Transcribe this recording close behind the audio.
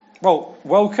Well,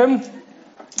 welcome.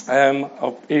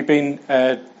 You've been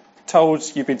told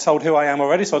who I am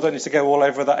already, so I don't need to go all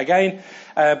over that again.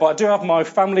 But I do have my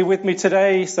family with me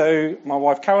today. So my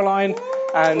wife Caroline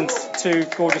and two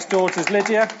gorgeous daughters,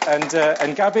 Lydia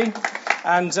and Gabby.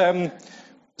 And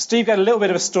Steve gave a little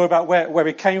bit of a story about where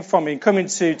we came from in coming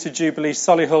to Jubilee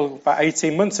Solihull about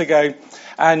 18 months ago.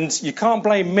 And you can't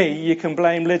blame me, you can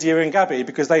blame Lydia and Gabby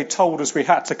because they told us we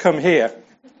had to come here.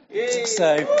 Yay.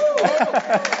 So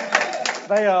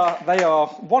they are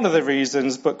one of the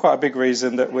reasons, but quite a big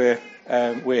reason that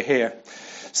we're here.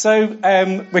 So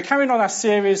we're carrying on our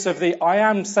series of the I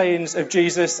Am sayings of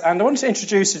Jesus, and I want to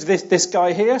introduce you to this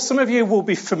guy here. Some of you will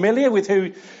be familiar with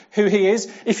who he is.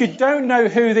 If you don't know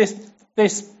who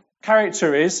this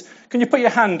character is, can you put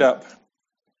your hand up?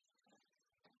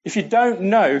 If you don't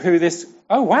know who this...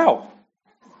 Oh, wow.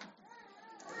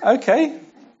 Okay.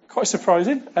 Quite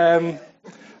surprising.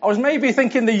 I was maybe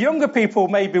thinking the younger people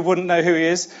maybe wouldn't know who he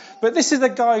is, but this is a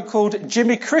guy called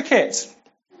Jimmy Cricket.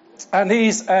 And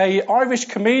he's an Irish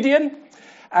comedian.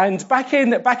 And back in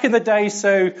the day,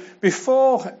 so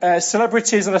before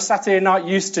celebrities on a Saturday night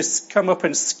used to come up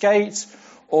and skate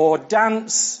or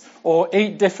dance or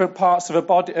eat different parts of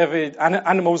an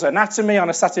animal's anatomy on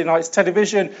a Saturday night's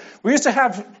television, we used to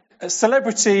have a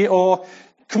celebrity or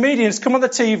comedians come on the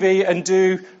TV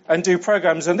and do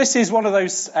programs. And this is one of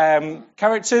those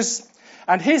characters.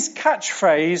 And his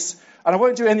catchphrase, and I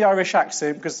won't do it in the Irish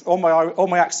accent because all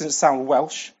my accents sound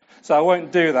Welsh, so I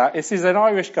won't do that. This is an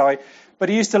Irish guy, but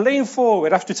he used to lean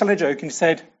forward after telling a joke and he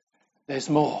said, "There's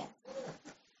more.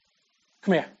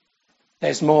 Come here.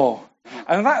 There's more."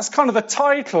 And that's kind of the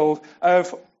title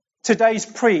of today's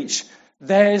preach,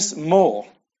 There's More.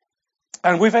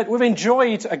 And we've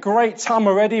enjoyed a great time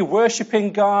already,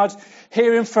 worshipping God,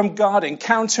 hearing from God,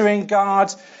 encountering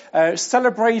God,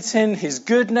 celebrating his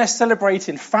goodness,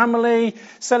 celebrating family,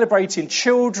 celebrating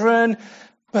children.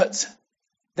 But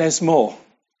there's more.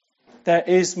 There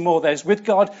is more. With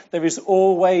God, there is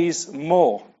always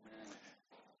more.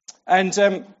 And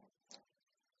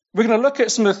we're going to look at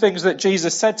some of the things that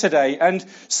Jesus said today. And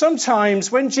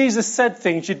sometimes when Jesus said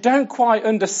things, you don't quite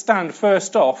understand,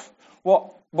 first off,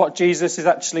 what Jesus is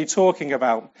actually talking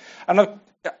about. And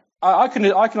I can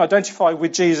identify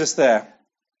with Jesus there.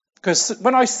 Because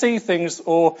when I see things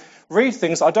or read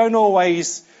things, I don't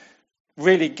always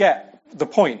really get the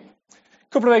point. A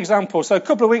couple of examples. So a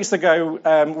couple of weeks ago,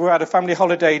 we were at a family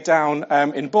holiday down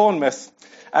in Bournemouth,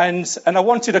 and I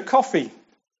wanted a coffee.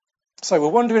 So we're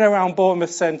wandering around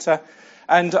Bournemouth Centre,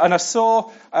 and I saw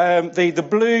the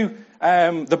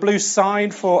blue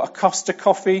sign for a Costa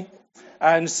coffee.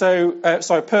 And so,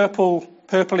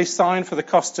 purpley sign for the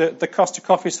Costa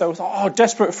coffee. So I was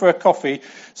desperate for a coffee.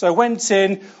 So I went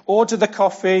in, ordered the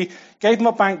coffee, gave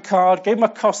my bank card, gave my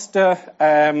Costa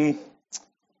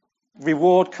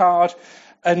reward card,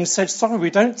 and said, "Sorry,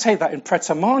 we don't take that in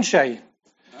Pret-a-Manger."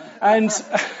 And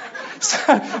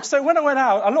so when I went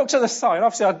out, I looked at the sign.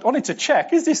 Obviously, I wanted to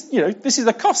check, is this, this is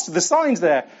the Costa, the sign's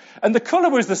there. And the colour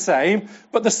was the same,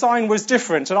 but the sign was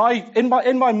different. And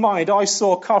in my mind, I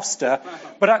saw Costa,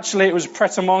 but actually it was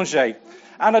Pret-a-Manger.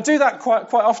 And I do that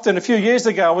quite often. A few years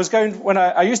ago,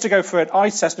 I used to go for an eye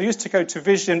test, and I used to go to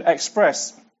Vision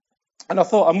Express. And I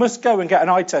thought, I must go and get an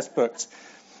eye test booked.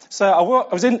 So I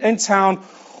was in town,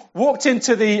 walked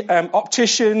into the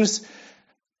opticians,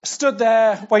 stood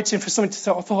there waiting for something to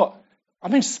say. I thought,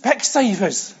 I'm in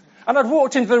Specsavers. And I'd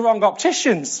walked into the wrong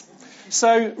opticians.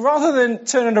 So rather than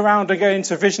turning around and going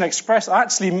to Vision Express, I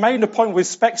actually made an appointment with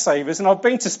Specsavers, and I've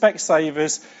been to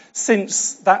Specsavers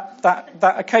since that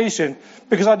occasion,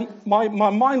 because my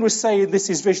mind was saying this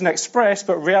is Vision Express,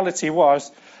 but reality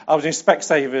was I was in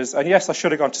Specsavers, and yes, I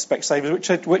should have gone to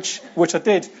Specsavers, which I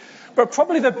did. But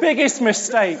probably the biggest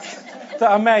mistake that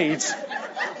I made,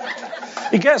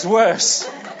 it gets worse.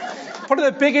 Probably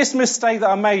the biggest mistake that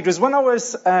I made was when I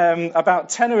was about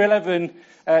 10 or 11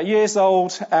 years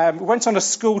old. We went on a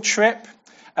school trip,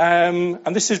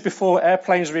 and this is before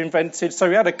airplanes were invented. So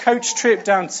we had a coach trip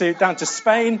down to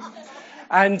Spain.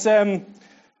 And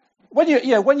when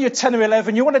you're 10 or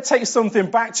 11, you want to take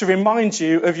something back to remind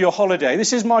you of your holiday.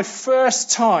 This is my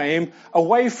first time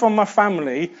away from my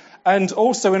family and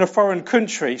also in a foreign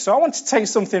country. So I want to take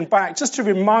something back just to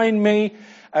remind me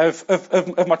of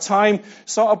my time.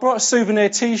 So I brought a souvenir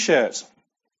T-shirt.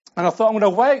 And I thought I'm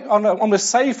going to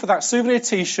save for that souvenir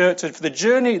T-shirt for the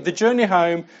journey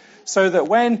home, so that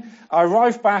when I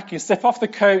arrive back and step off the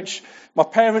coach, my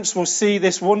parents will see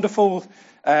this wonderful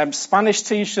Spanish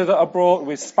T-shirt that I brought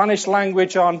with Spanish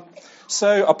language on.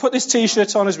 So I put this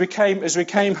T-shirt on as we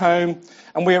came home,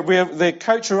 and the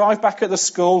coach arrived back at the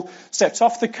school, stepped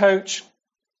off the coach,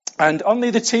 And on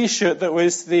the T-shirt that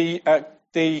was the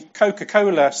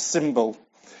Coca-Cola symbol.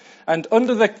 And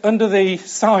under the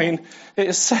sign,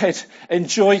 it said,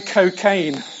 "Enjoy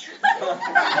cocaine."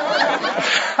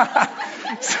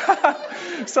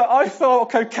 So I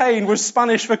thought cocaine was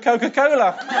Spanish for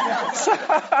Coca-Cola.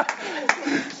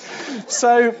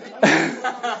 So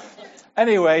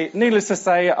anyway, needless to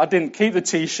say, I didn't keep the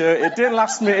T-shirt. It didn't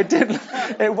last me.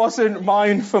 It wasn't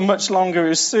mine for much longer. It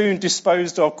was soon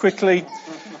disposed of quickly.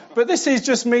 But this is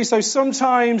just me. So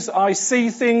sometimes I see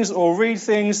things or read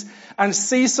things and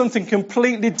see something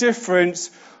completely different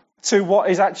to what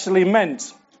is actually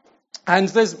meant. And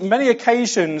there's many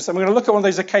occasions, and we're going to look at one of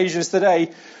those occasions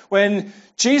today, when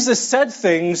Jesus said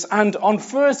things and on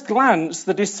first glance,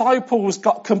 the disciples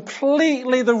got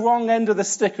completely the wrong end of the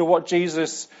stick of what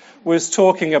Jesus was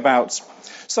talking about.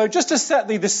 So just to set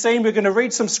the scene, we're going to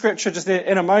read some scripture just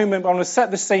in a moment. But I'm going to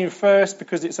set the scene first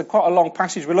because it's quite a long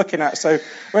passage we're looking at. So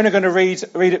we're only going to read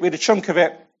a chunk of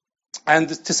it. And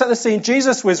to set the scene,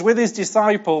 Jesus was with his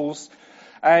disciples.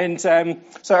 And so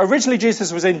originally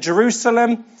Jesus was in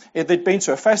Jerusalem. They'd been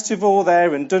to a festival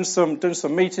there and done some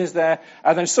meetings there.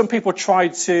 And then some people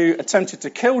attempted to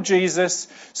kill Jesus.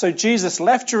 So Jesus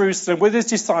left Jerusalem with his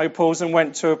disciples and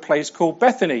went to a place called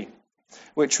Bethany,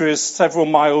 which was several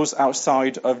miles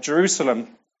outside of Jerusalem.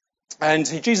 And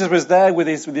Jesus was there with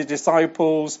his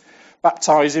disciples,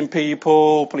 baptizing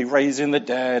people, probably raising the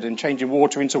dead and changing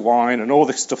water into wine and all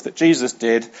the stuff that Jesus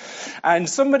did. And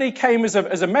somebody came as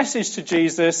a message to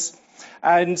Jesus,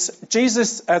 and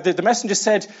Jesus, the messenger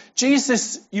said,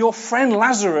 "Jesus, your friend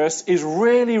Lazarus is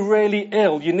really, really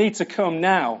ill. You need to come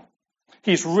now.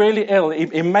 He's really ill.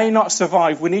 He may not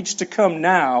survive. We need you to come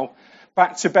now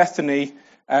back to Bethany,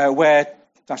 where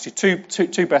actually two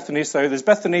Bethanies. So there's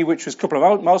Bethany, which was a couple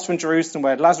of miles from Jerusalem,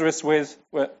 where Lazarus was,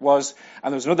 and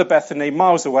there was another Bethany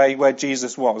miles away where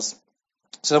Jesus was.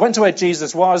 So they went to where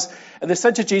Jesus was, and they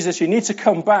said to Jesus, "You need to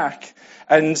come back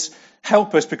and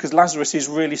help us because Lazarus is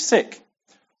really sick."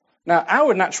 Now,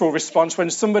 our natural response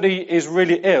when somebody is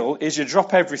really ill is you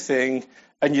drop everything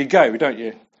and you go, don't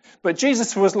you? But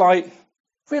Jesus was like,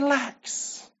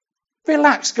 relax,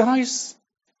 guys.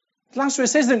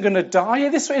 Lazarus isn't going to die.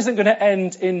 This isn't going to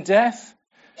end in death.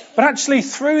 But actually,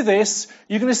 through this,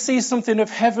 you're going to see something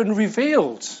of heaven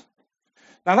revealed.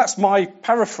 Now, that's my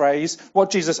paraphrase.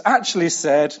 What Jesus actually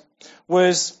said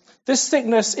was, this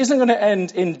sickness isn't going to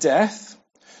end in death.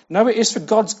 No, it is for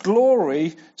God's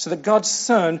glory, so that God's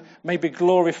Son may be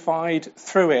glorified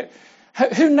through it.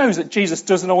 Who knows that Jesus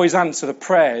doesn't always answer the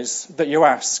prayers that you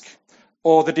ask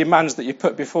or the demands that you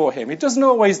put before him? He doesn't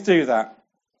always do that.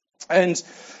 And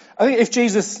I think if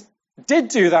Jesus did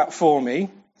do that for me,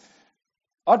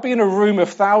 I'd be in a room of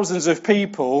thousands of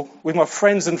people with my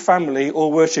friends and family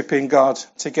all worshipping God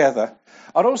together.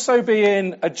 I'd also be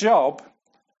in a job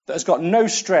that has got no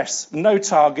stress, no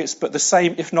targets, but the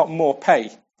same, if not more,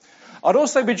 pay. I'd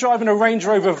also be driving a Range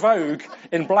Rover Vogue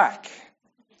in black.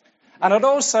 And I'd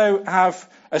also have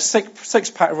a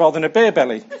six-pack rather than a beer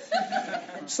belly.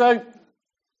 So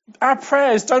our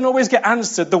prayers don't always get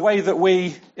answered the way that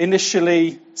we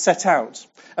initially set out.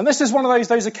 And this is one of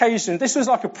those occasions. This was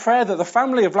like a prayer that the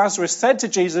family of Lazarus said to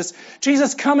Jesus,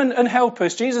 "Jesus, come and help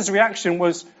us." Jesus' reaction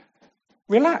was,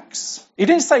 relax. He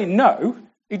didn't say no.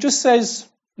 He just says,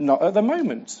 not at the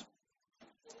moment.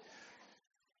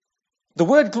 The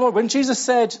word glory, when Jesus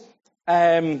said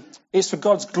it's for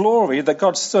God's glory that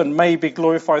God's Son may be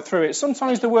glorified through it,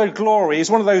 sometimes the word glory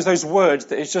is one of those words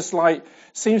that is just like,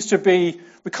 seems to be,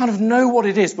 we kind of know what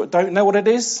it is, but don't know what it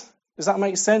is. Does that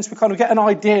make sense? We kind of get an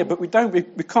idea, but we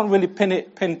can't really pin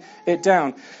it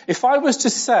down. If I was to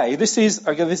say, this is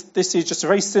just a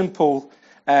very simple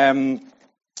thing.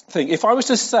 If I was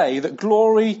to say that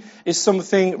glory is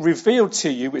something revealed to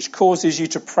you which causes you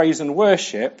to praise and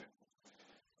worship,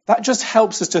 that just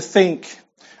helps us to think,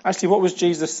 actually, what was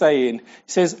Jesus saying?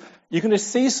 He says, you're going to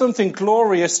see something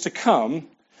glorious to come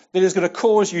that is going to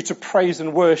cause you to praise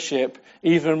and worship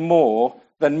even more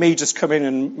than me just coming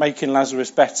and making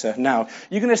Lazarus better. Now,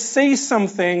 you're going to see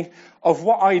something of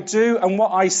what I do and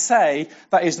what I say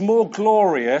that is more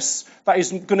glorious, that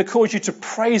is going to cause you to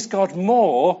praise God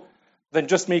more than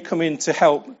just me coming to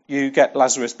help you get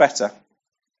Lazarus better.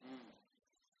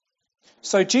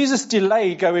 So Jesus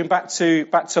delayed going back to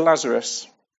Lazarus.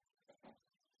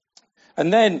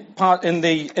 And then in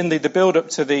the build up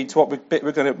to what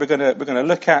we're going to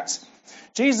look at,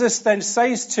 Jesus then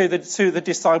says to the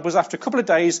disciples after a couple of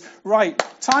days, right,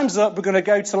 time's up, we're going to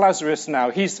go to Lazarus now.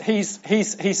 He's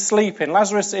sleeping.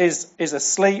 Lazarus is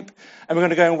asleep, and we're going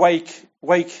to go and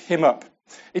wake him up.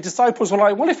 The disciples were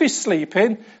like, well, if he's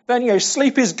sleeping, then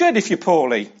sleep is good if you're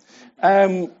poorly.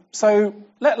 So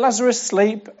let Lazarus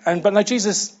sleep. But no,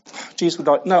 Jesus would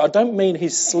like, no, I don't mean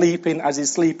he's sleeping as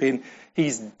he's sleeping.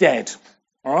 He's dead.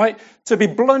 All right? To be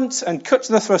blunt and cut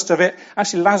to the thrust of it,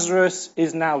 actually Lazarus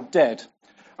is now dead.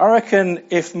 I reckon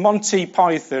if Monty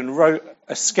Python wrote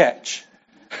a sketch,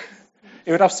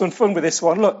 he would have some fun with this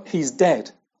one. Look, he's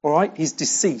dead. All right? He's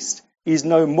deceased. He's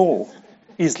no more.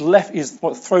 He's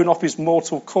thrown off his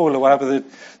mortal coil, or whatever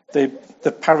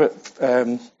the parrot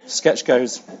sketch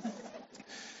goes.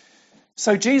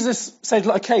 So Jesus said,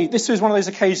 okay, this was one of those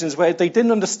occasions where they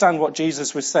didn't understand what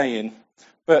Jesus was saying,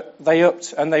 but they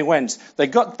upped and they went. They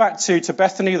got back to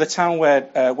Bethany, the town where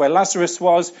Lazarus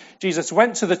was. Jesus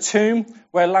went to the tomb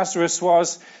where Lazarus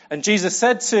was, and Jesus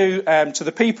said to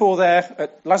the people there,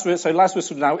 Lazarus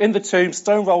was now in the tomb,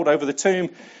 stone rolled over the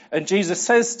tomb, and Jesus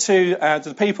says to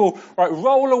the people, right,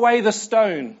 roll away the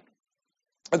stone.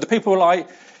 And the people were like,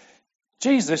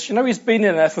 Jesus, he's been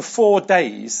in there for 4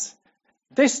 days.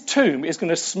 This tomb is going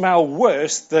to smell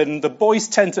worse than the boys'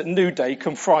 tent at New Day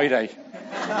come Friday.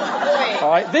 All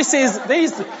right, this is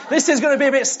going to be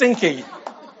a bit stinky.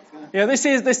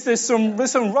 There's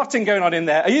some rotting going on in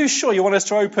there. Are you sure you want us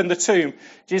to open the tomb?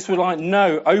 Jesus was like,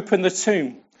 no, open the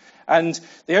tomb. And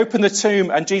they open the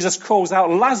tomb, and Jesus calls out,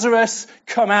 Lazarus,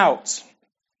 come out.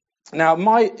 Now,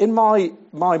 in my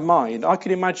mind, I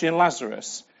can imagine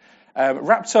Lazarus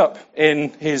wrapped up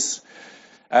in his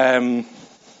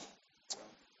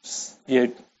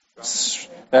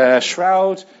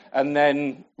shroud and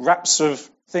then wraps of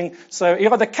thing. So he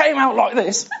either came out like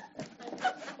this,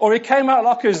 or he came out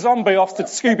like a zombie off the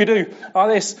Scooby-Doo, like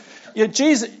this.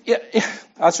 Jesus,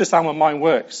 that's just how my mind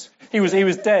works. He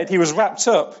was dead. He was wrapped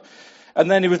up. And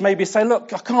then he would maybe say,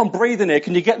 look, I can't breathe in here.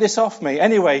 Can you get this off me?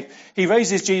 Anyway, he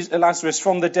raises Lazarus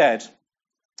from the dead.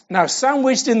 Now,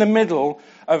 sandwiched in the middle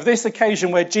of this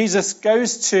occasion where Jesus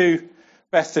goes to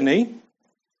Bethany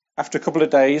after a couple of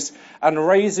days and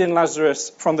raising Lazarus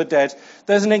from the dead,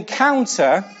 there's an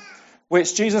encounter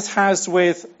which Jesus has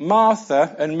with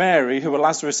Martha and Mary, who are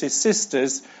Lazarus'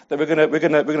 sisters, that we're going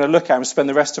to look at and spend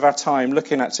the rest of our time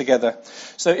looking at together.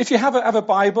 So if you have a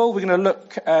Bible, we're going to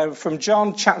look from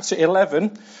John chapter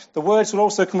 11. The words will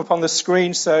also come up on the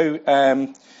screen, so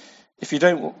if you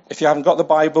haven't got the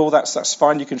Bible, that's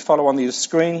fine. You can follow on the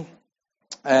screen.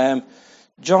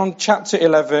 John chapter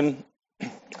 11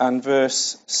 and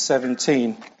verse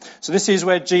 17. So this is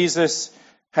where Jesus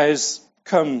has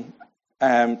come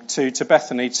to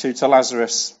Bethany, to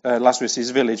Lazarus'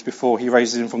 village, before he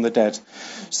raises him from the dead.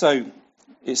 So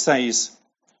it says,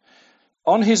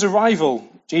 on his arrival,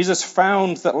 Jesus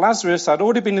found that Lazarus had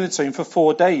already been in the tomb for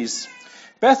 4 days.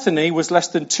 Bethany was less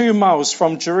than 2 miles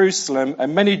from Jerusalem,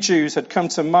 and many Jews had come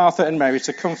to Martha and Mary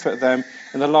to comfort them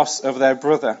in the loss of their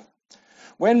brother.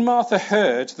 When Martha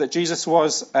heard that Jesus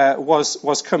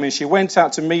was coming, she went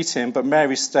out to meet him, but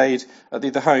Mary stayed at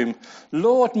the home.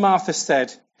 Lord, Martha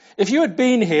said, if you had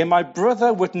been here, my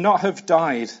brother would not have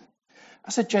died.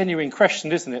 That's a genuine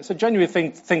question, isn't it? It's a genuine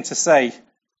thing to say.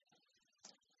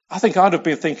 I think I'd have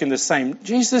been thinking the same.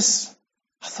 Jesus,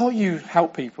 I thought you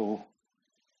helped people.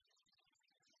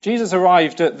 Jesus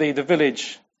arrived at the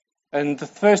village, and the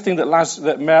first thing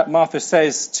that Martha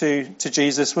says to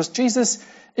Jesus was, Jesus,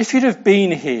 if you'd have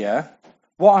been here,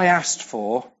 what I asked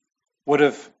for would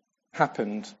have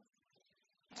happened.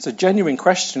 It's a genuine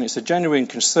question. It's a genuine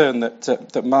concern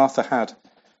that Martha had.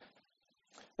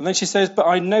 And then she says, but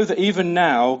I know that even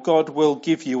now God will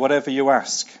give you whatever you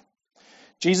ask.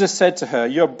 Jesus said to her,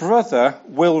 your brother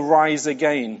will rise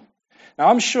again. Now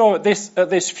I'm sure at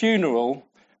this funeral,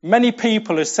 many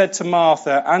people have said to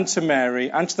Martha and to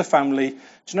Mary and to the family, do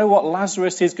you know what?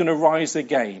 Lazarus is going to rise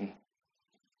again.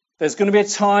 There's going to be a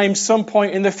time, some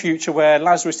point in the future, where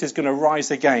Lazarus is going to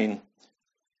rise again.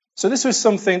 So this was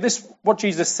what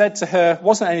Jesus said to her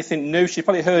wasn't anything new. She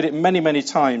probably heard it many, many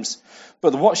times.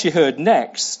 But what she heard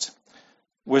next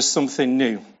was something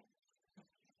new.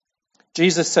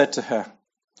 Jesus said to her,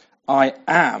 I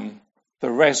am the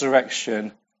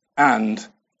resurrection and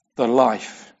the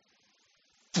life.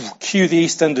 Cue the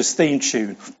EastEnders theme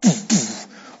tune.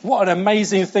 What an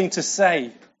amazing thing to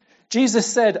say. Jesus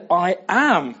said, I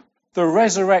am the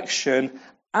resurrection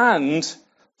and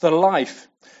the life.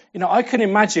 I can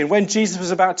imagine when Jesus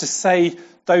was about to say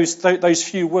those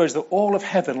few words that all of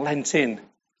heaven lent in.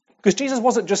 Because Jesus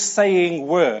wasn't just saying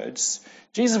words.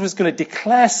 Jesus was going to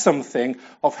declare something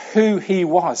of who he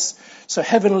was. So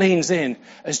heaven leans in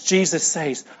as Jesus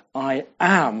says, I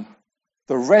am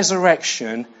the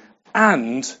resurrection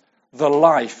and the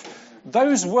life.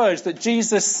 Those words that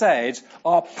Jesus said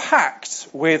are packed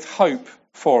with hope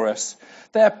for us.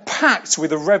 They're packed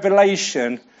with a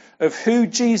revelation of who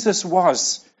Jesus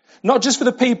was. Not just for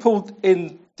the people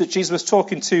in that Jesus was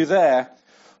talking to there,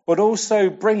 but also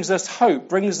brings us hope,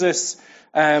 brings us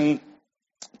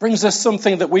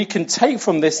something that we can take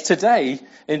from this today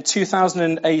in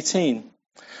 2018.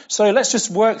 So let's just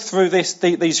work through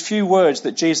these few words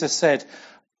that Jesus said.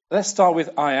 Let's start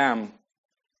with I am.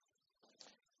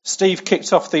 Steve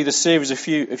kicked off the series a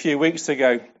few weeks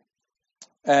ago,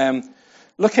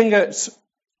 looking at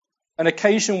an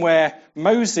occasion where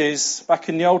Moses, back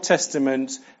in the Old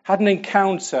Testament, had an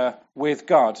encounter with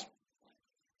God.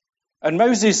 And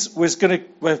Moses was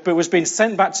being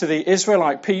sent back to the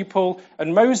Israelite people,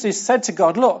 and Moses said to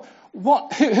God, look,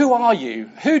 who are you?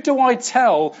 Who do I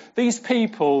tell these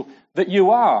people that you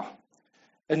are?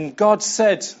 And God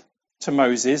said to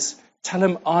Moses, tell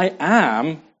him I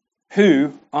am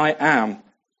who I am.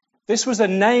 This was a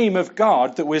name of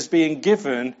God that was being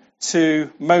given to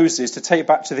Moses to take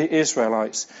back to the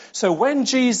Israelites. So when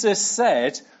Jesus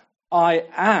said, I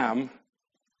am,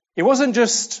 he wasn't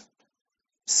just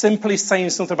simply saying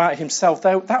something about himself.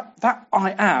 That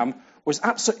I am was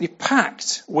absolutely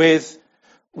packed with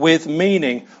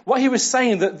meaning. What he was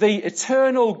saying, that the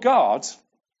eternal God,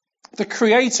 the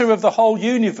creator of the whole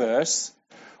universe,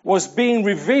 was being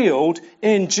revealed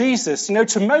in Jesus. You know,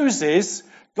 to Moses,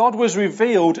 God was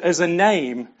revealed as a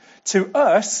name. To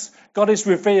us, God is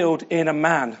revealed in a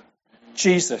man,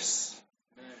 Jesus.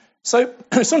 So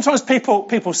sometimes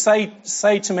people say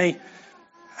to me,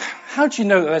 how do you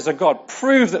know that there's a God?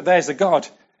 Prove that there's a God.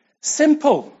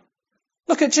 Simple.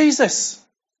 Look at Jesus.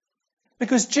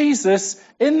 Because Jesus,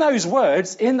 in those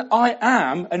words, in I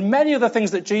am, and many of the things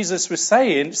that Jesus was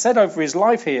said over his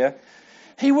life here,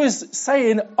 he was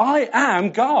saying, I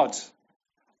am God.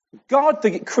 God,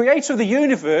 the creator of the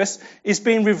universe, is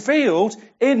being revealed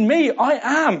in me.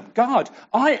 I am God.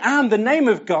 I am the name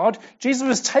of God. Jesus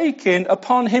was taking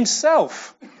upon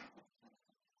himself.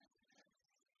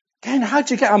 Again, how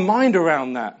do you get our mind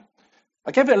around that?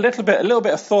 I gave it a little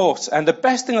bit of thought, and the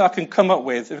best thing that I can come up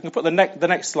with, if we can put the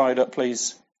next slide up,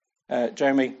 please,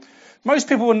 Jeremy. Most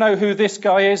people will know who this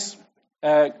guy is,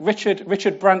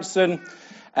 Richard Branson.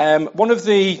 One of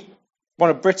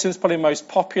Britain's probably most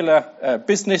popular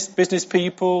business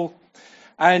people.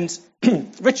 And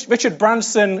Richard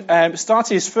Branson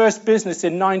started his first business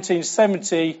in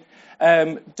 1970,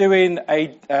 doing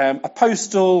a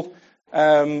postal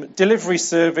delivery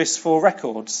service for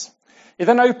records. He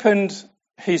then opened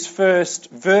his first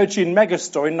Virgin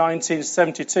Megastore in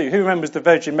 1972. Who remembers the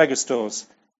Virgin Megastores?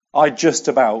 I just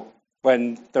about,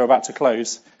 when they're about to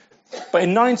close. But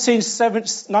in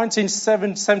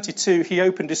 1972, he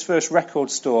opened his first record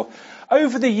store.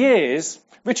 Over the years,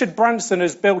 Richard Branson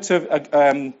has built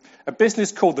a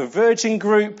business called the Virgin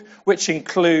Group, which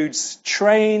includes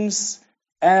trains,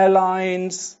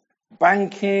 airlines,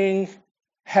 banking,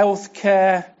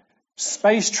 healthcare,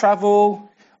 space travel.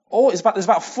 There's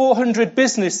about 400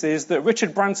 businesses that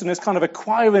Richard Branson has kind of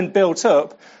acquired and built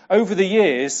up over the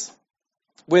years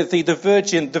with the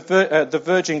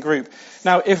Virgin Group.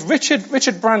 Now, if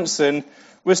Richard Branson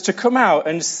was to come out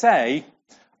and say,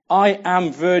 I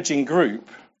am Virgin Group,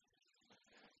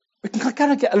 we can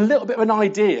kind of get a little bit of an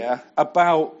idea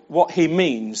about what he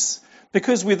means.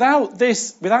 Because without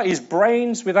his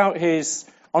brains, without his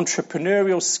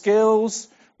entrepreneurial skills,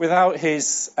 without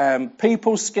his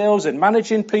people skills and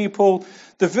managing people,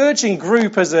 the Virgin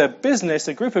Group as a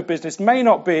group of business, may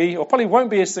not be, or probably won't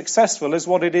be as successful as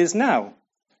what it is now.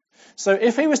 So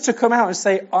if he was to come out and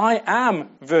say, I am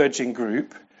Virgin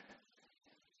Group,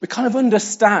 we kind of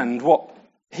understand what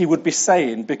he would be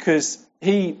saying, because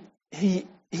he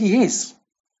is.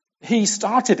 He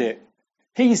started it.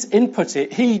 He's input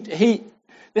it.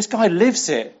 This guy lives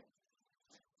it.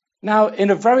 Now, in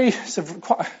a very,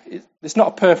 it's not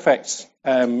a perfect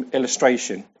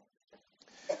illustration,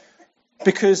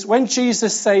 because when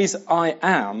Jesus says, I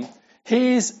am,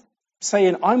 he's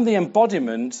saying, I'm the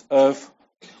embodiment of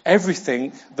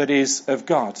everything that is of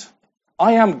God.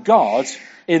 I am God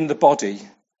in the body.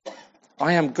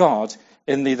 I am God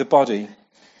in the body.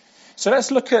 So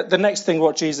let's look at the next thing,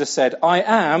 what Jesus said. I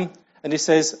am, and he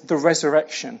says, the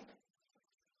resurrection.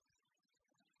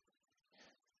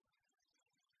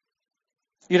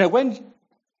 You know,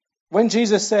 when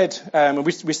Jesus said, and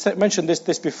we mentioned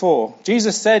this before,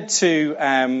 Jesus said to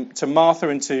Martha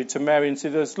and to Mary and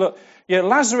to us, look,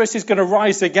 Lazarus is going to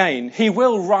rise again. He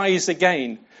will rise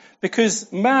again.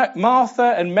 Because Martha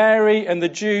and Mary and the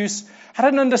Jews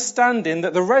had an understanding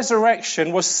that the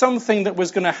resurrection was something that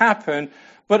was going to happen,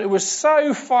 but it was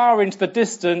so far into the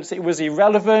distance, it was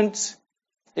irrelevant.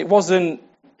 It wasn't,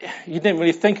 you didn't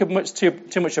really think of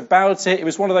too much about it. It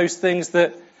was one of those things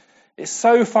that it's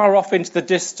so far off into the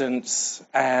distance,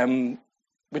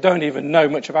 We don't even know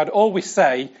much about it. All we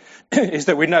say is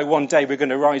that we know one day we're going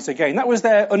to rise again. That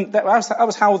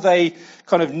was how they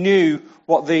kind of knew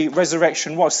what the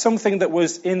resurrection was, something that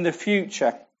was in the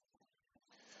future.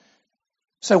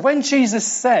 So when Jesus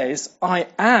says, I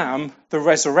am the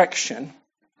resurrection,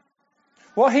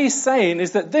 what he's saying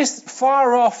is that this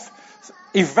far off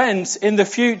event in the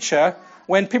future,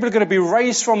 when people are going to be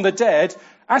raised from the dead,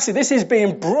 actually this is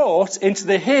being brought into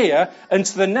the here and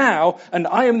to the now, and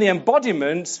I am the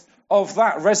embodiment of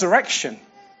that resurrection.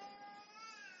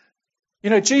 You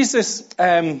know, Jesus...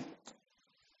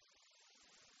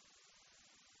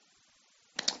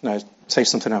 say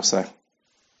something else there.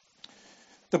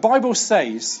 The Bible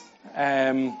says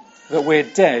that we're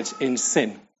dead in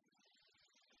sin.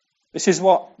 This is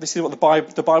what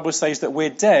the Bible says, that we're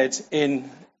dead in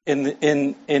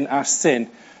our sin.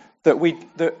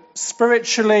 That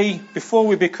spiritually, before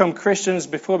we become Christians,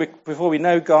 before we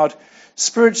know God,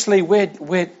 spiritually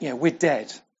we're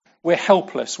dead. We're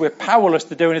helpless. We're powerless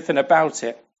to do anything about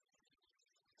it.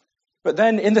 But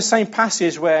then in the same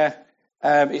passage where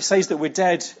it says that we're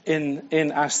dead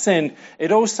in our sin,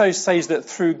 it also says that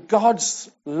through God's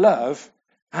love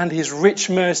and his rich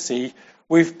mercy,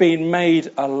 we've been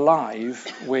made alive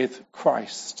with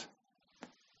Christ.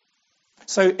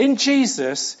 So in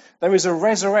Jesus, there is a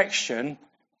resurrection,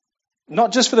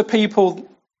 not just for the people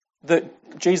that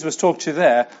Jesus was talking to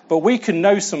there, but we can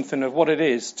know something of what it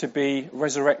is to be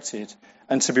resurrected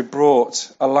and to be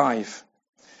brought alive.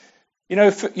 You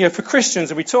know, for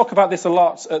Christians, and we talk about this a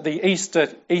lot at the Easter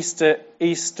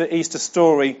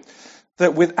story,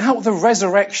 that without the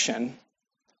resurrection,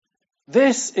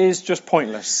 this is just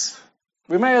pointless.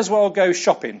 We may as well go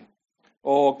shopping,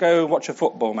 or go watch a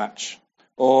football match,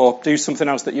 or do something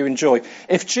else that you enjoy.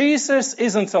 If Jesus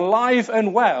isn't alive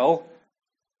and well,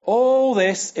 all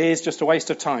this is just a waste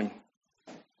of time.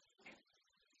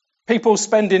 People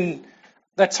spending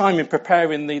their time in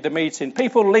preparing the meeting,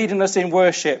 people leading us in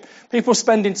worship, people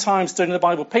spending time studying the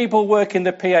Bible, people working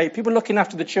the PA, people looking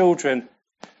after the children.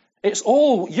 It's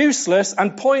all useless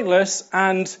and pointless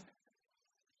and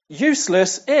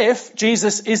useless if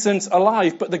Jesus isn't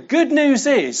alive. But the good news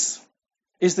is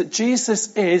that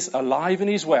Jesus is alive and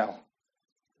he's well.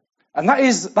 And that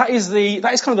is kind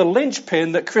of the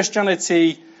linchpin that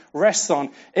Christianity rests on.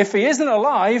 If he isn't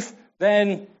alive,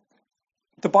 then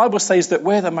the Bible says that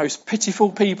we're the most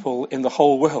pitiful people in the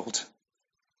whole world.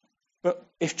 But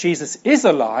if Jesus is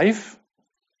alive,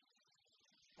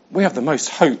 we have the most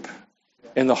hope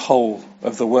in the whole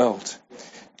of the world.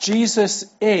 Jesus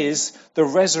is the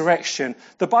resurrection.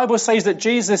 The Bible says that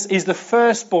Jesus is the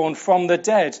firstborn from the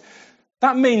dead.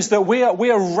 That means that we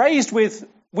are raised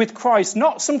with Christ,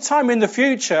 not sometime in the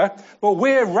future, but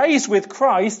we're raised with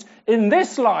Christ in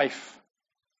this life.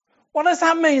 What does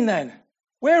that mean then?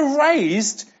 We're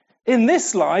raised in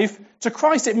this life to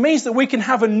Christ. It means that we can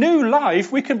have a new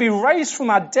life. We can be raised from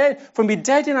being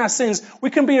dead in our sins.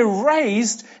 We can be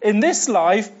raised in this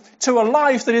life to a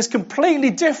life that is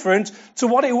completely different to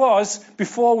what it was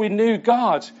before we knew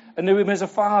God and knew him as a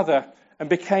Father and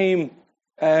became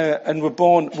and were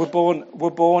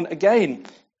born again.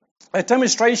 A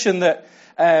demonstration that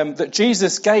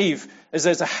Jesus gave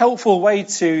as a helpful way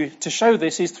to show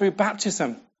this is through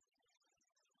baptism.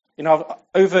 You know,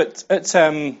 over at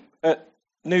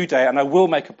New Day, and I will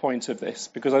make a point of this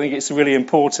because I think it's really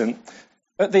important.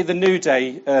 At the New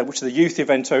Day, which is the youth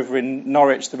event over in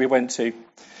Norwich that we went to,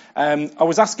 I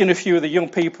was asking a few of the young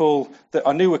people that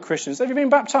I knew were Christians, have you been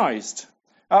baptised?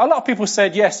 A lot of people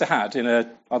said yes, I had, in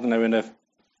a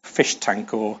fish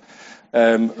tank or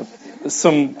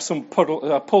some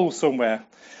pool somewhere.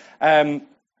 But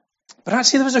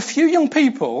actually there was a few young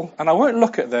people, and I won't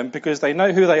look at them because they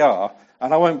know who they are,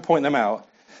 and I won't point them out.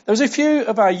 There was a few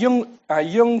of our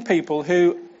young people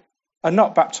who are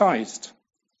not baptised.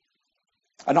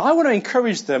 And I want to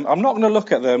encourage them, I'm not going to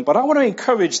look at them, but I want to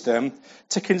encourage them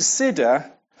to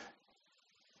consider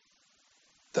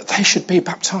that they should be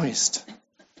baptised.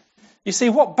 You see,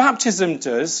 what baptism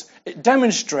does, it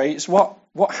demonstrates what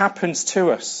happens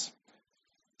to us.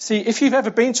 See, if you've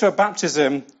ever been to a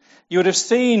baptism, you would have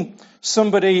seen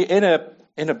somebody in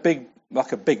a big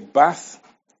bath,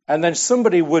 and then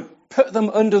somebody would put them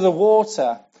under the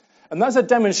water. And that's a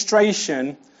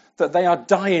demonstration that they are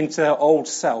dying to their old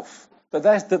self.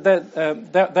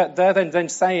 That they're then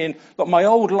saying, look, my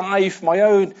old life, how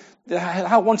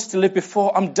I wanted to live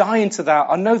before, I'm dying to that.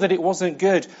 I know that it wasn't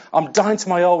good. I'm dying to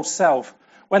my old self.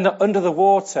 When they're under the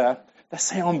water, they're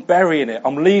saying, I'm burying it.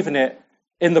 I'm leaving it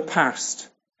in the past.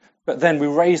 But then we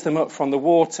raise them up from the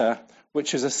water.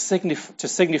 which is to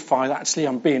signify that actually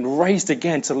I'm being raised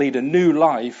again to lead a new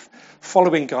life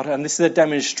following God, and this is a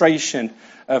demonstration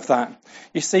of that.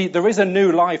 You see, there is a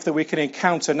new life that we can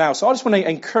encounter now. So I just want to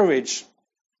encourage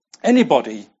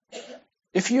anybody,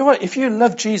 if you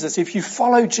love Jesus, if you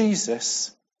follow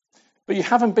Jesus, but you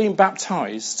haven't been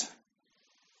baptized,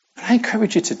 I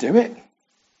encourage you to do it.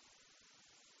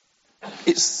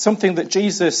 It's something that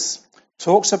Jesus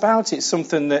talks about. It's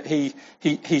something that he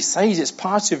says. It's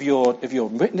part of your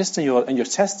witness and your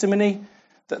testimony.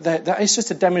 That is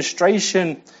just a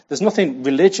demonstration. There's nothing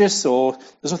religious or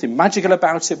there's nothing magical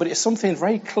about it, but it's something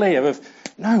very clear of,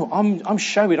 no, I'm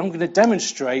going to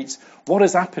demonstrate what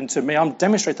has happened to me. I'm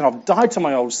demonstrating I've died to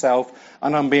my old self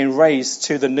and I'm being raised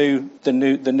to the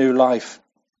new life.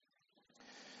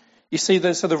 You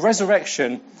see, so the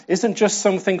resurrection isn't just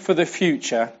something for the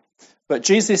future, but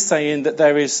Jesus is saying that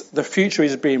the future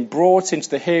is being brought into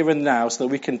the here and now so that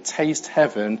we can taste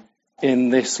heaven in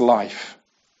this life.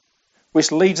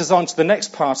 Which leads us on to the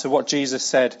next part of what Jesus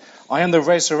said, I am the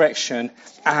resurrection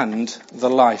and the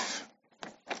life.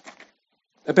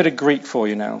 A bit of Greek for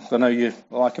you now. I know you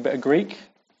like a bit of Greek.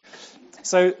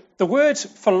 So the word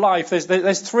for life,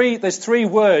 there's three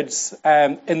words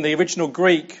in the original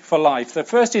Greek for life. The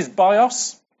first is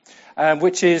bios,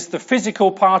 which is the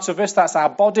physical part of us. That's our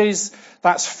bodies.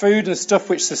 That's food and stuff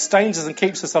which sustains us and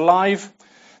keeps us alive.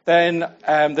 Then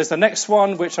there's the next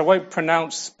one, which I won't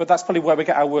pronounce, but that's probably where we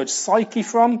get our word psyche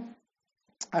from.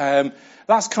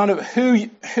 That's kind of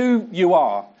who you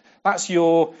are. That's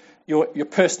your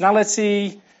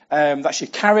personality. That's your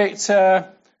character,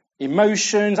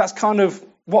 emotions. That's kind of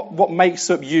what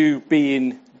makes up you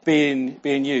being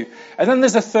you. And then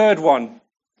there's a third one,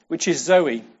 which is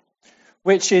Zoe,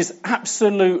 which is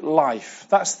absolute life.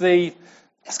 That's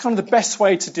kind of the best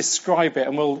way to describe it,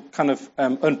 and we'll kind of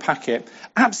unpack it.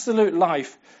 Absolute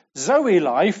life. Zoe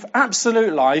life,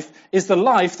 absolute life, is the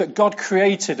life that God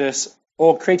created us,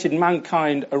 or created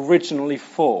mankind originally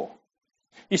for.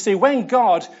 You see, when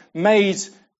God made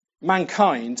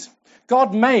mankind,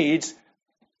 God made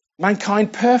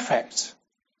mankind perfect.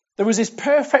 There was this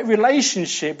perfect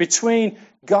relationship between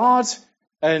God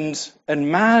and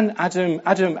man,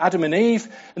 Adam and Eve.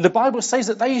 And the Bible says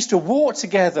that they used to walk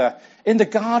together in the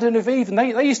Garden of Eden.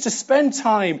 They used to spend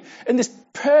time in this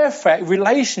perfect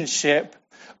relationship,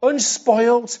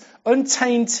 unspoilt,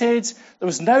 untainted. There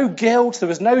was no guilt. There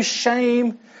was no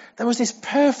shame. There was this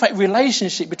perfect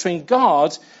relationship between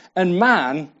God and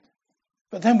man.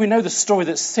 But then we know the story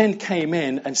that sin came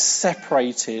in and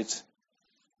separated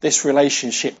this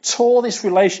relationship, tore this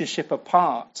relationship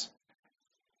apart.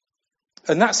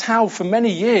 And that's how, for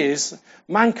many years,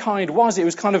 mankind was. It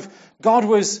was kind of, God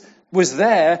was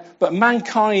there, but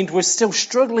mankind was still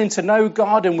struggling to know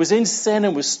God and was in sin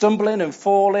and was stumbling and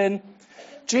falling.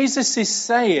 Jesus is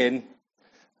saying,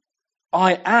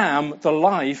 I am the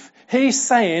life. He's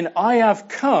saying, I have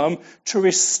come to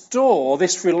restore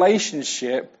this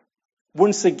relationship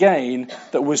once again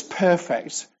that was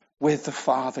perfect with the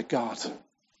Father God.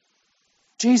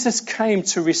 Jesus came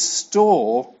to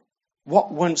restore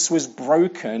what once was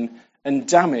broken and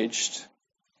damaged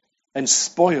and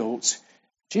spoilt.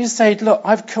 Jesus said, look,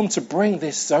 I've come to bring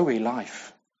this Zoe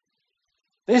life.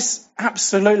 This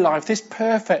absolute life, this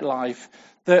perfect life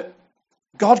that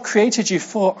God created you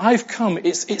for. I've come,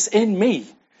 it's in me.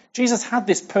 Jesus had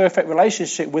this perfect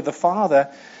relationship with the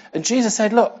Father. And Jesus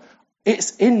said, look,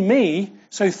 it's in me,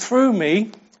 so through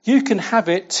me, you can have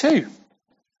it too.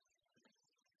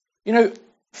 You know,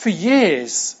 for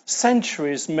years,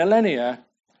 centuries, millennia,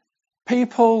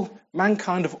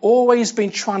 mankind have always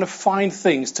been trying to find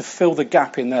things to fill the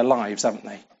gap in their lives, haven't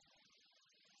they?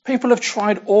 People have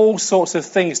tried all sorts of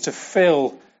things to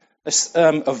fill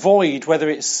a void, whether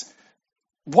it's,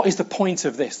 what is the point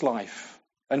of this life?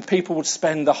 And people would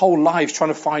spend their whole lives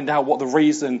trying to find out what the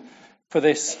reason for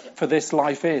this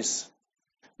life is.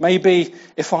 Maybe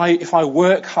if I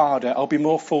work harder, I'll be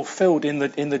more fulfilled in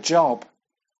the job.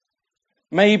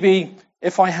 Maybe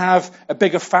if I have a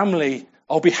bigger family,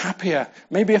 I'll be happier.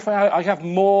 Maybe if I have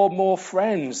more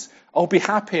friends, I'll be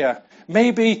happier.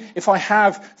 Maybe if I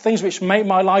have things which make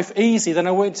my life easy, then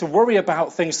I won't have to worry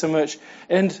about things so much.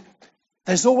 And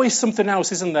there's always something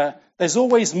else, isn't there? There's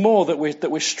always more that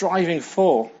we're striving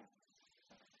for.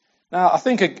 Now, I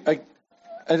think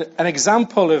an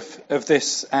example of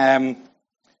this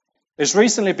has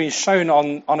recently been shown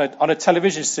on a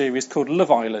television series called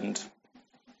Love Island.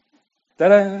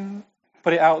 Ta-da!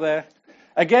 Put it out there.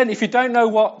 Again, if you don't know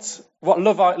what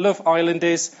Love Island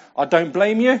is, I don't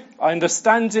blame you. I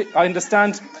understand it.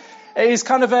 It is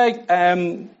kind of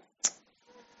a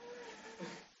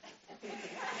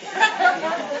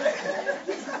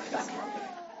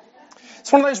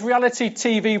It's one of those reality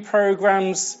TV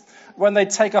programs when they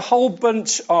take a whole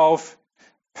bunch of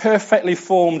perfectly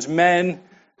formed men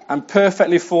and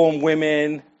perfectly formed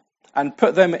women and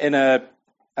put them in a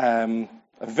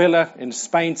villa in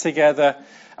Spain together,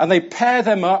 and they pair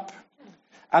them up,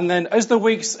 and then as the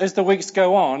weeks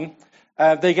go on,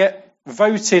 they get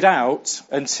voted out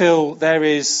until there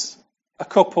is a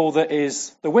couple that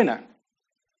is the winner,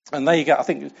 and they get, I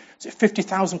think, is it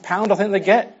 £50,000? I think they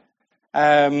get,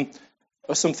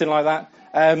 or something like that.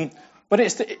 But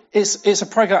it's a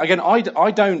program. Again,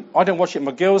 I don't watch it.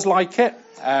 My girls like it.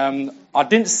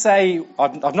 I've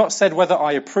not said whether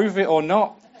I approve it or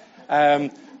not.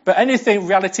 But anything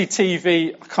reality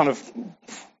TV, I kind of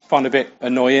find a bit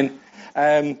annoying.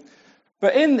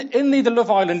 But in the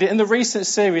Love Island, in the recent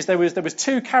series, there was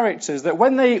two characters that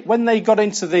when they got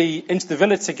into the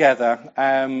villa together,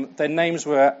 their names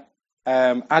were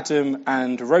Adam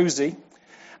and Rosie,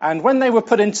 and when they were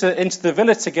put into the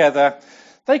villa together,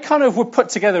 they kind of were put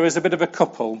together as a bit of a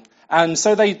couple, and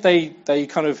so they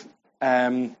kind of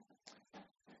had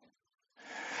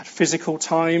physical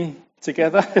time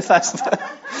together, if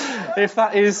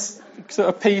that is sort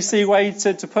of PC way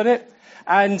to put it.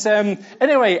 And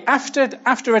anyway,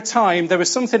 after a time, there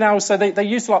was something else. So they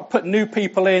used to put new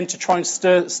people in to try and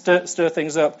stir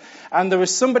things up. And there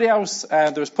was somebody else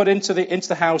that was put into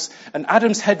the house, and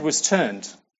Adam's head was turned.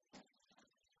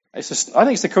 I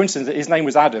think it's a coincidence that his name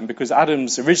was Adam, because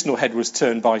Adam's original head was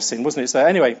turned by sin, wasn't it? So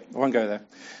anyway, I won't go there.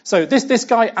 So this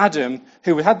guy Adam,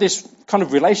 who had this kind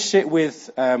of relationship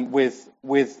with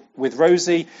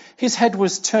Rosie, his head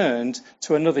was turned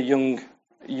to another young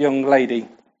lady.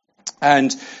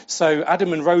 And so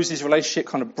Adam and Rosie's relationship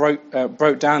kind of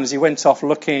broke down as he went off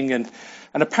looking, and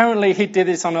apparently he did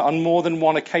this on more than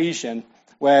one occasion,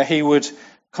 where he would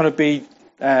kind of be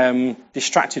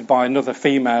distracted by another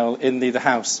female in the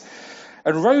house.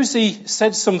 And Rosie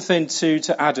said something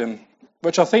to Adam,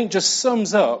 which I think just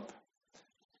sums up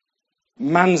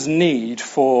man's need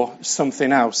for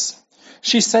something else.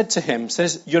 She said to him,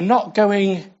 "You're not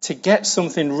going to get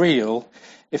something real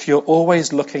if you're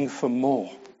always looking for more."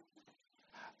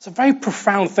 It's a very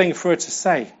profound thing for her to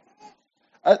say.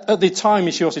 At the time,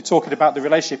 she was also talking about the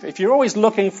relationship. If you're always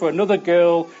looking for another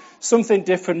girl, something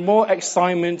different, more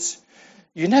excitement,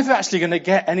 you're never actually going to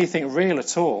get anything real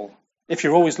at all if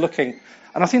you're always looking.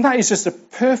 And I think that is just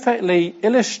perfectly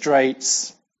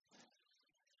illustrates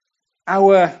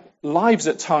our lives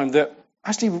at times, that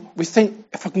actually we think,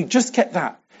 if I can just get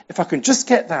that, if I can just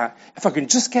get that, if I can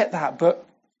just get that, but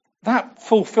that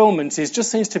fulfillment just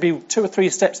seems to be 2 or 3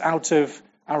 steps out of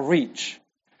our reach.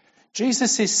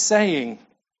 Jesus is saying,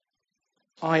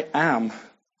 I am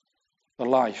the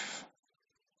life.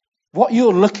 What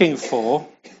you're looking for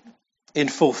in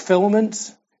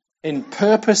fulfillment, in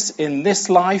purpose in this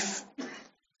life,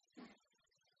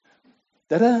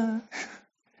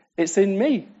 it's in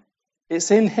me.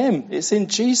 It's in him. It's in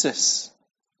Jesus.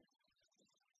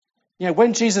 You know,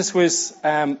 when Jesus was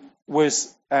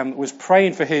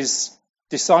praying for his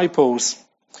disciples,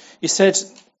 he said,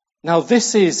 "Now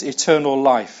this is eternal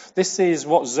life. This is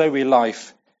what Zoe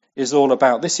life is all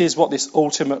about. This is what this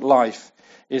ultimate life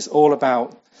is all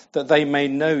about, that they may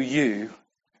know you,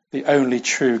 the only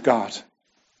true God."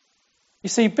 You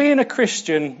see, being a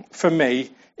Christian for me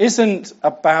isn't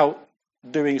about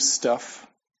doing stuff,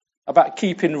 about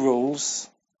keeping rules.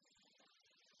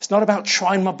 It's not about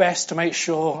trying my best to make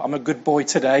sure I'm a good boy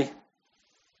today.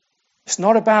 It's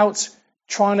not about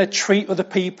trying to treat other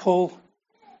people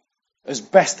as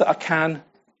best that I can,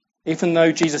 even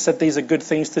though Jesus said these are good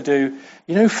things to do.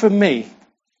 You know, for me,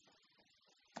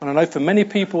 and I know for many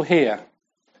people here,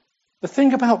 the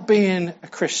thing about being a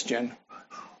Christian,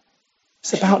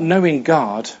 it's about knowing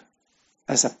God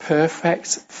as a perfect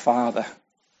Father.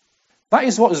 That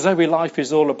is what Zoe life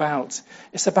is all about.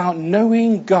 It's about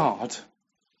knowing God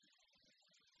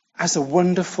as a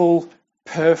wonderful,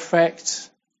 perfect,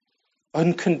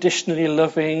 unconditionally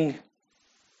loving,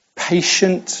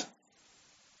 patient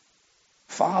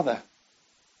Father.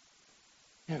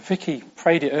 You know, Vicky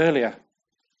prayed it earlier.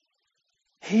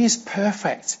 He's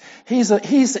perfect. He's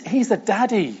a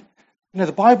daddy. You know,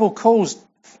 the Bible calls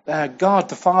God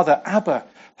the Father Abba.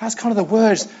 That's kind of the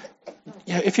words.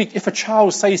 You know, if a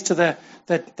child says to their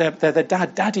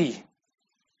dad, Daddy,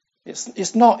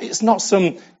 it's not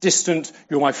some distant,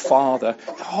 "You're my father."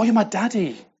 "Oh, you're my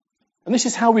daddy." And this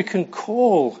is how we can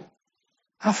call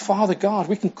our Father God.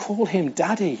 We can call him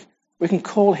Daddy. We can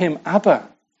call him Abba.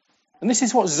 And this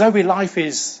is what Zoe life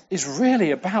is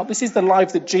really about. This is the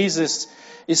life that Jesus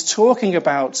is talking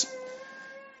about.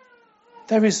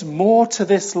 There is more to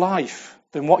this life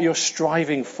than what you're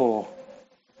striving for.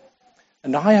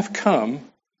 And I have come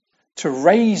to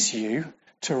raise you,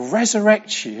 to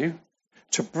resurrect you,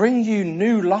 to bring you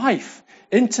new life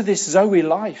into this Zoe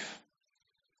life.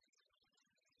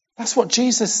 That's what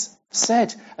Jesus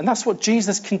said, and that's what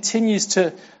Jesus continues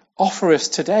to offer us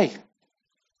today.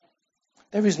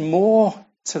 There is more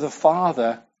to the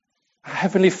Father, our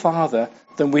Heavenly Father,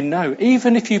 than we know.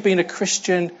 Even if you've been a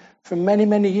Christian for many,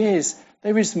 many years,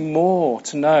 there is more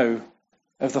to know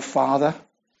of the Father.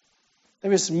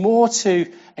 There is more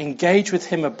to engage with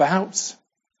Him about.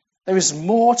 There is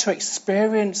more to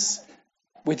experience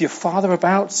with your Father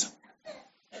about.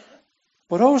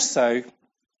 But also,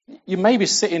 you may be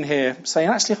sitting here saying,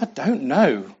 actually, I don't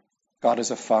know God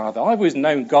as a Father. I've always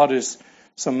known God as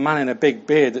some man in a big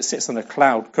beard that sits on a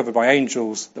cloud covered by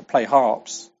angels that play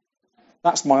harps.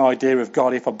 That's my idea of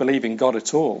God if I believe in God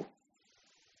at all.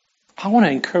 I want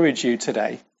to encourage you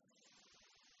today.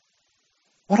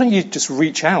 Why don't you just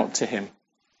reach out to Him?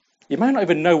 You may not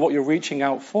even know what you're reaching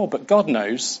out for, but God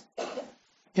knows.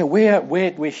 Yeah,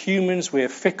 we're humans, we're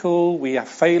fickle, we have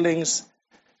failings.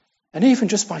 And even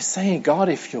just by saying, God,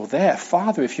 if you're there,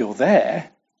 Father, if you're there,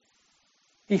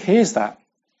 He hears that.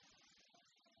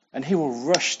 And He will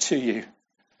rush to you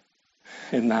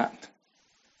in that.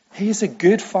 He is a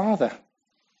good Father.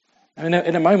 And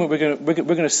in a moment, we're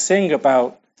going to sing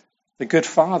about the good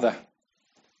Father.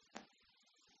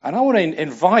 And I want to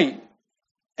invite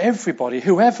everybody,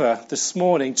 whoever, this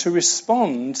morning, to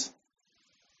respond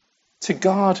to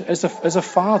God as a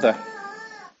Father.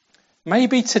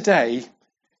 Maybe today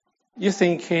you're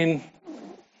thinking,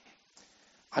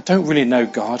 I don't really know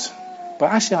God,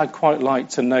 but actually I'd quite like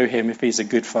to know Him if He's a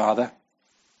good Father.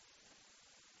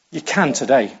 You can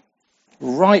today.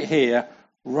 Right here,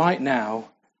 right now,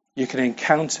 you can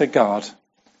encounter God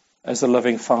as a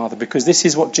loving Father, because this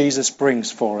is what Jesus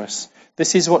brings for us.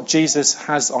 This is what Jesus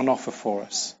has on offer for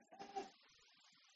us.